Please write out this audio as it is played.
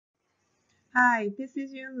Hi, this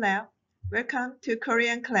is Yoonlab. Welcome to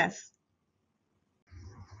Korean class.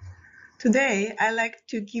 Today, I'd like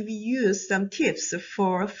to give you some tips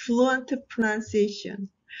for fluent pronunciation.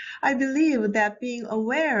 I believe that being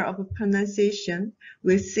aware of pronunciation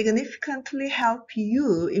will significantly help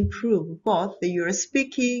you improve both your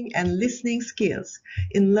speaking and listening skills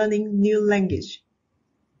in learning new language.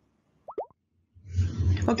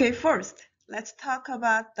 Okay, first, let's talk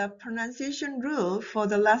about the pronunciation rule for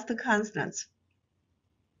the last consonants.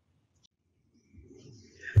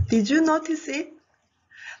 Did you notice it?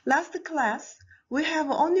 Last class, we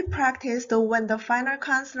have only practiced when the final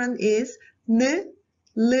consonant is n,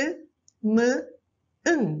 l, m,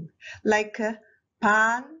 ng, like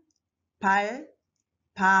반, 발,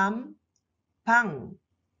 밤, 방.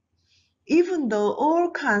 Even though all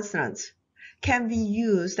consonants can be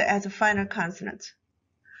used as a final consonant.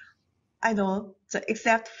 I know,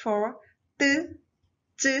 except for t,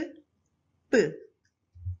 z, b.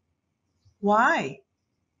 Why?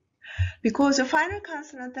 Because the final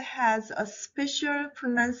consonant has a special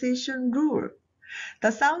pronunciation rule.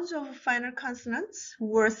 The sounds of final consonants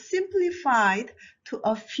were simplified to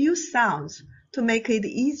a few sounds to make it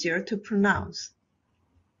easier to pronounce.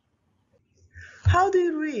 How do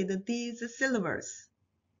you read these syllables?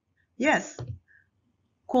 Yes,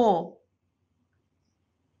 go,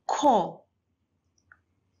 ko,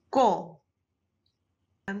 go.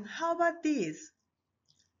 And how about these?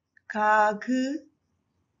 Ka, k,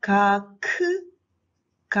 ka, k,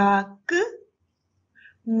 ka, k?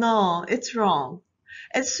 No, it's wrong.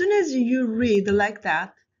 As soon as you read like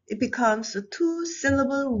that, it becomes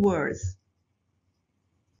two-syllable words.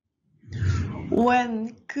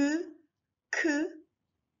 When k, k,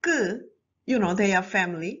 g, they are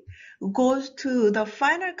family, goes to the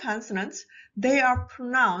final consonants, they are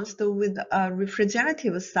pronounced with a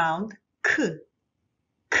representative sound, k,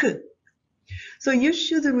 k. So you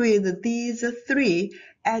should read these three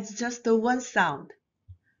as just one sound.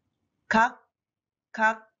 Kak,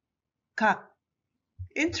 kak, kak.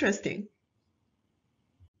 Interesting.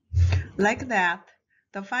 Like that,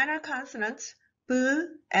 the final consonants b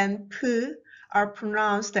and p are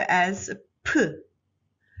pronounced as p.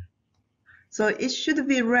 So it should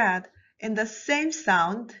be read in the same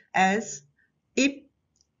sound as ip,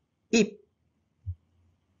 ip.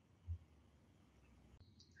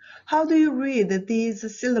 How do you read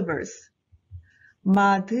these syllables?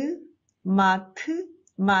 Mad, mat,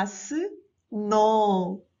 mas?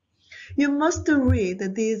 No. You must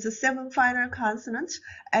read these 7 final consonants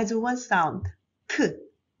as one sound, t,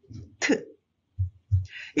 t.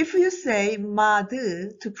 If you say mad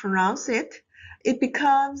to pronounce it, it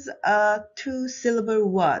becomes a two-syllable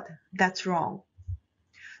word. That's wrong.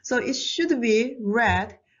 So it should be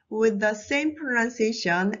read with the same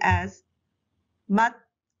pronunciation as mat,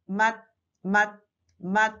 mat, mat,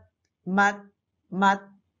 mat, mat, mat,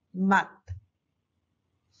 mat.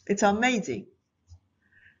 It's amazing.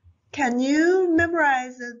 Can you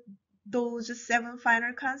memorize those 7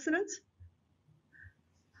 final consonants?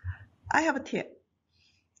 I have a tip.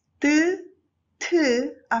 D, T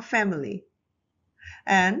are family.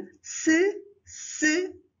 And S,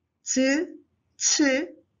 J, Ch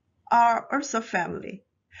are also family.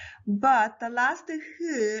 But the last H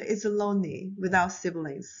is lonely without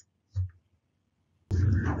siblings.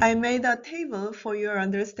 I made a table for your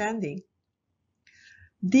understanding.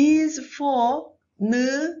 These 4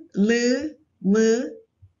 N, L, M,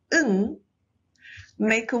 Ng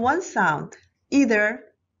make one sound, either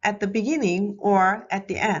at the beginning or at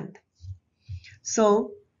the end.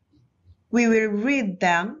 So we will read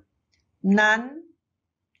them nan,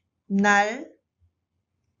 nal,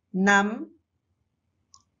 nam,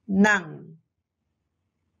 nang.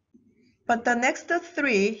 But the next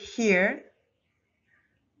 3 here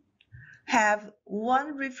have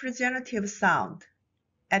one representative sound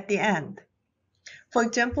at the end. For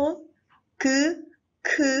example, k,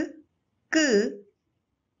 k, g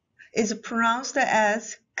is pronounced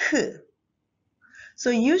as k. So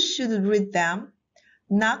you should read them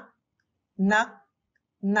nak, nak,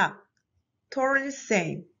 nak. Totally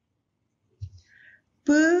same.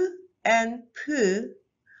 B and P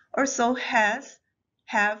also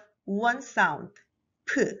have one sound,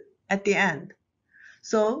 P, at the end.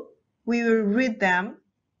 So we will read them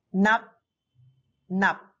nap,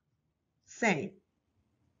 nap, same.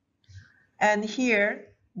 And here,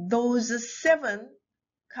 those 7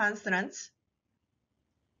 consonants,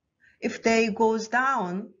 if they goes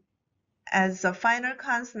down as a final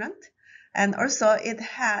consonant, and also it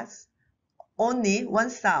has only one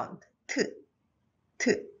sound, t,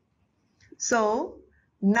 t. So,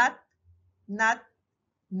 not, not,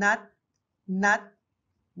 not, not,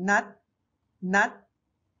 not, not,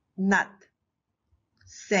 not.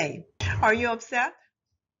 Same. Are you upset?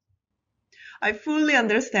 I fully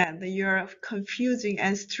understand that you're confusing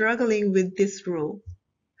and struggling with this rule.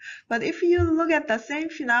 But if you look at the same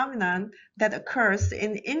phenomenon that occurs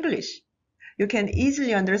in English, you can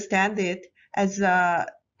easily understand it as a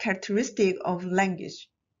characteristic of language.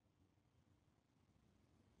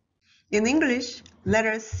 In English,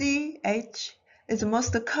 letter CH is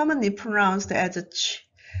most commonly pronounced as a ch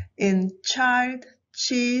in child,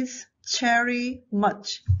 cheese, cherry,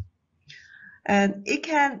 much. And it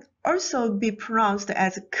can also be pronounced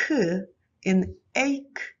as k in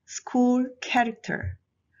ache, school, character,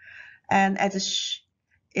 and as sh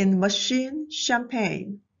in machine,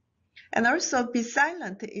 champagne, and also be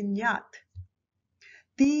silent in yacht.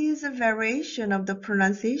 These variations of the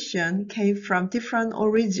pronunciation came from different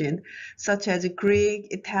origin, such as Greek,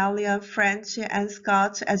 Italian, French, and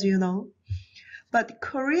Scotch, as you know. But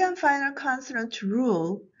Korean final consonant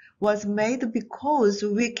rule was made because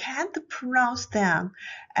we can't pronounce them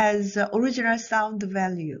as original sound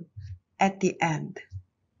value at the end.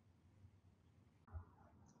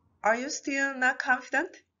 Are you still not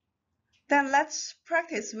confident? Then let's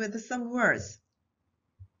practice with some words.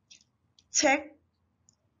 책,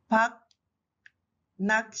 박,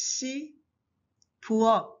 낚시,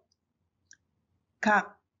 부엌,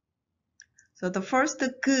 각. So the first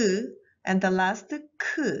g and the last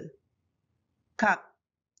k, 각,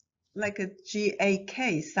 like a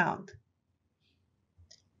G-A-K sound.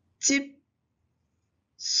 집,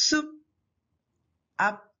 숲,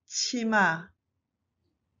 앞치마,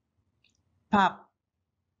 밥.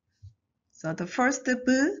 So the first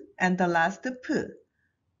b and the last p,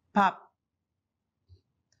 밥.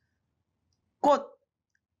 꽃,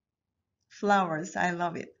 flowers, I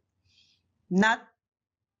love it. 낫,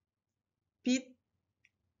 빛,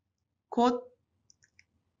 곧,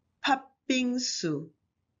 팥빙수.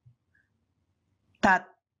 닷,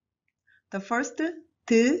 the first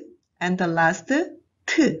d and the last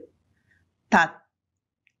t, 닷.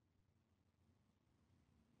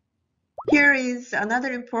 Here is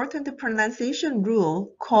another important pronunciation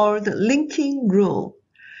rule called linking rule.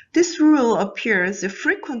 This rule appears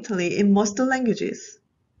frequently in most languages.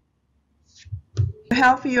 To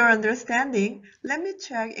help your understanding, let me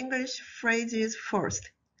check English phrases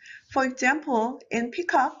first. For example, in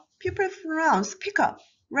pick up, people pronounce pick up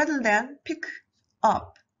rather than pick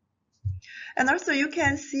up. And also you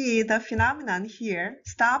can see the phenomenon here.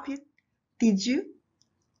 Stop it. Did you?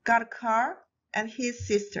 Got a car and his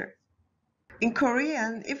sister. In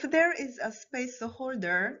Korean, if there is a space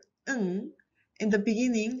holder, in the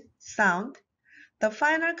beginning sound, the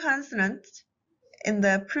final consonant in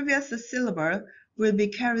the previous syllable will be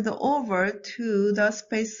carried over to the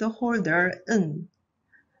space holder,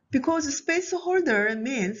 because space holder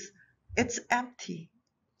means it's empty.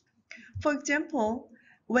 For example,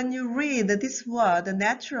 when you read this word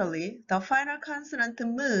naturally, the final consonant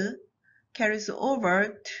m carries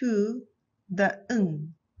over to the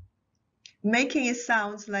making it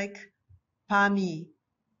sound like 밤이,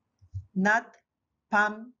 not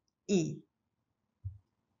밤이.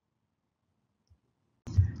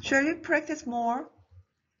 Shall we practice more?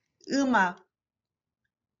 음악,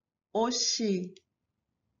 옷이,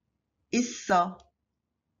 있어,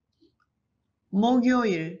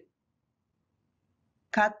 목요일,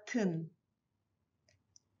 같은,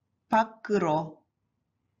 밖으로.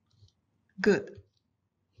 Good.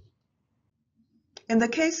 In the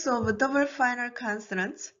case of double final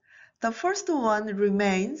consonants, the first one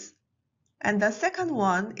remains and the second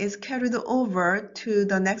one is carried over to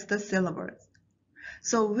the next syllable.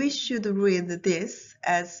 So we should read this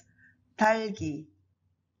as 달기,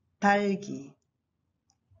 달기.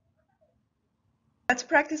 Let's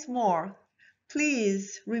practice more.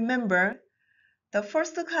 Please remember the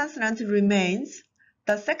first consonant remains,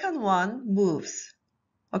 the second one moves.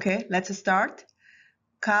 Okay, let's start.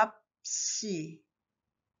 값이,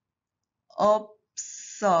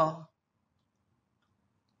 없어,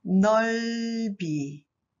 넓이,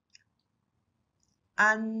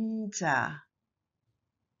 앉아.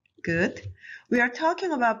 Good. We are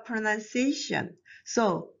talking about pronunciation,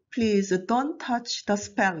 so please don't touch the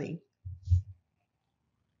spelling.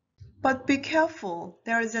 But be careful,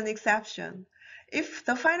 there is an exception. If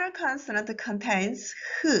the final consonant contains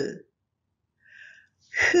h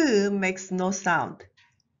makes no sound.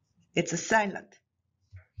 It's silent.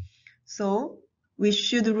 So we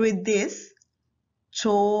should read this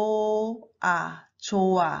좋아,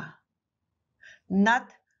 좋아. Not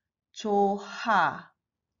좋아.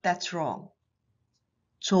 That's wrong.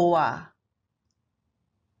 좋아.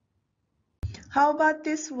 How about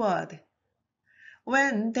this word?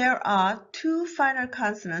 when there are two final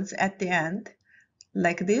consonants at the end,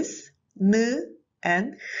 like this, n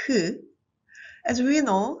and h. As we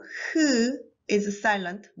know, h is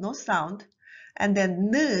silent, no sound, and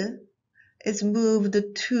then n is moved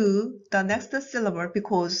to the next syllable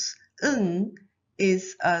because n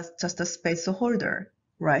is just a space holder,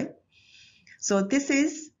 right? So this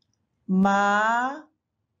is ma,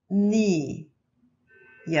 ni.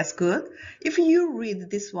 Yes, good. If you read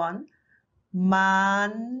this one,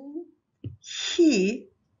 man, he,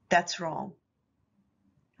 that's wrong.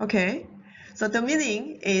 Okay, so the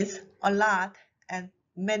meaning is a lot and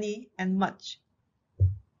many and much.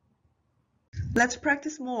 Let's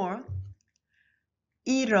practice more.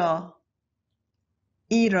 잃어,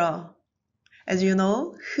 잃어. As you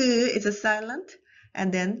know, h is a silent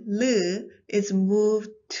and then l is moved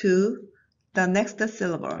to the next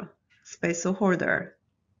syllable, space holder.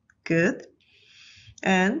 Good.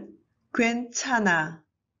 And 괜찮아,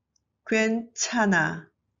 괜찮아.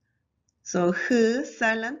 So h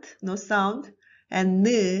silent, no sound, and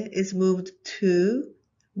n is moved to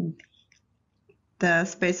the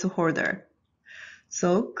space holder.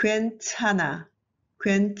 So 괜찮아,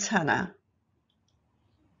 괜찮아.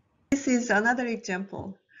 This is another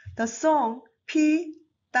example. The song 피,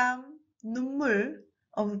 땀, 눈물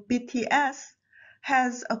of BTS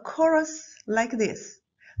has a chorus like this.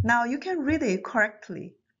 Now you can read it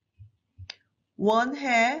correctly.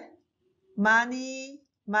 원해, 많이,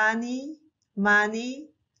 많이, 많이,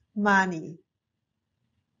 많이.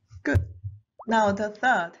 Good. Now the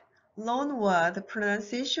third, loanword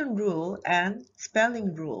pronunciation rule and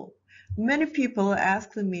spelling rule. Many people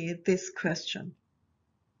asked me this question.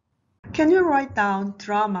 Can you write down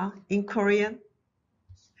drama in Korean?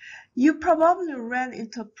 You probably ran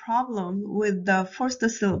into a problem with the first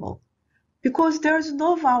syllable because there's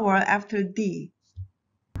no vowel after D.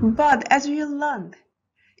 But as you learned,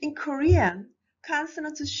 in Korean,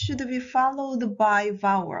 consonants should be followed by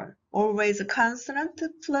vowel, always consonant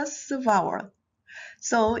plus vowel.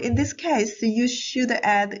 So in this case, you should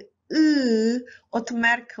add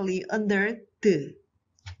automatically under D.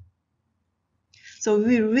 So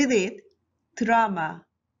we read it, drama,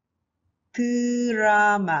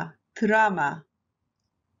 drama, drama.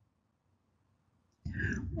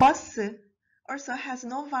 Bus also has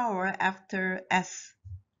no vowel after S.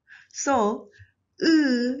 So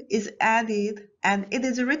is added and it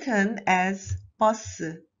is written as bus,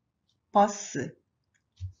 bus.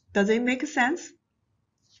 Does it make sense?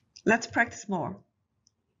 Let's practice more.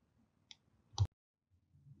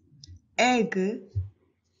 egg,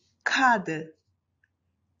 card,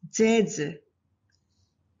 jazz,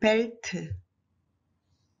 belt.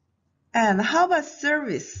 And how about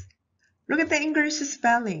service? Look at the English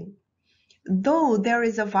spelling. Though there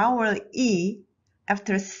is a vowel E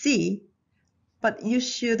after C, but you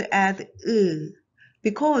should add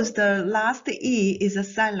because the last E is a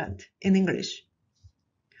silent in English.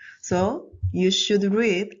 So you should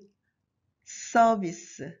read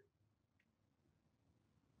service.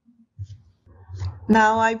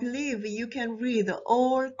 Now I believe you can read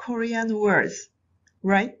all Korean words,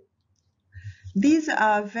 right? These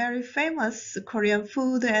are very famous Korean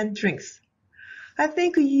food and drinks. I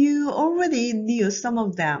think you already knew some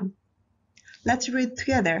of them. Let's read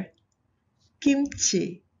together.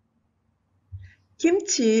 Kimchi.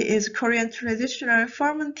 Kimchi is Korean traditional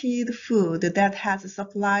fermented food that has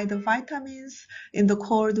supplied vitamins in the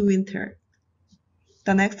cold winter.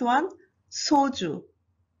 The next one, soju.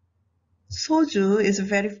 Soju is a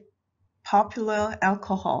very popular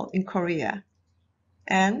alcohol in Korea.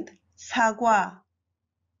 And 사과,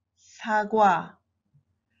 사과.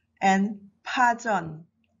 And 파전,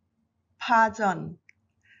 파전.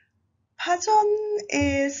 Pajeon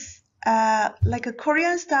is like a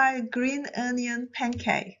Korean-style green onion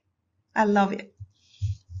pancake. I love it.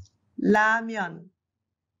 라면,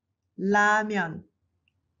 라면.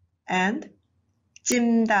 And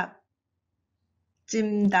찜닭,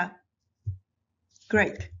 찜닭.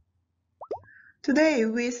 Great. Today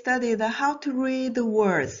we studied how to read the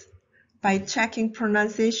words by checking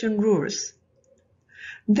pronunciation rules.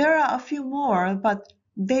 There are a few more, but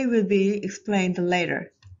they will be explained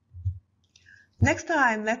later. Next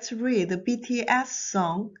time, let's read the BTS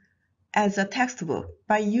song as a textbook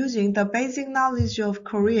by using the basic knowledge of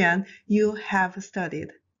Korean you have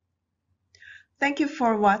studied. Thank you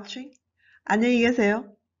for watching. 안녕히 계세요.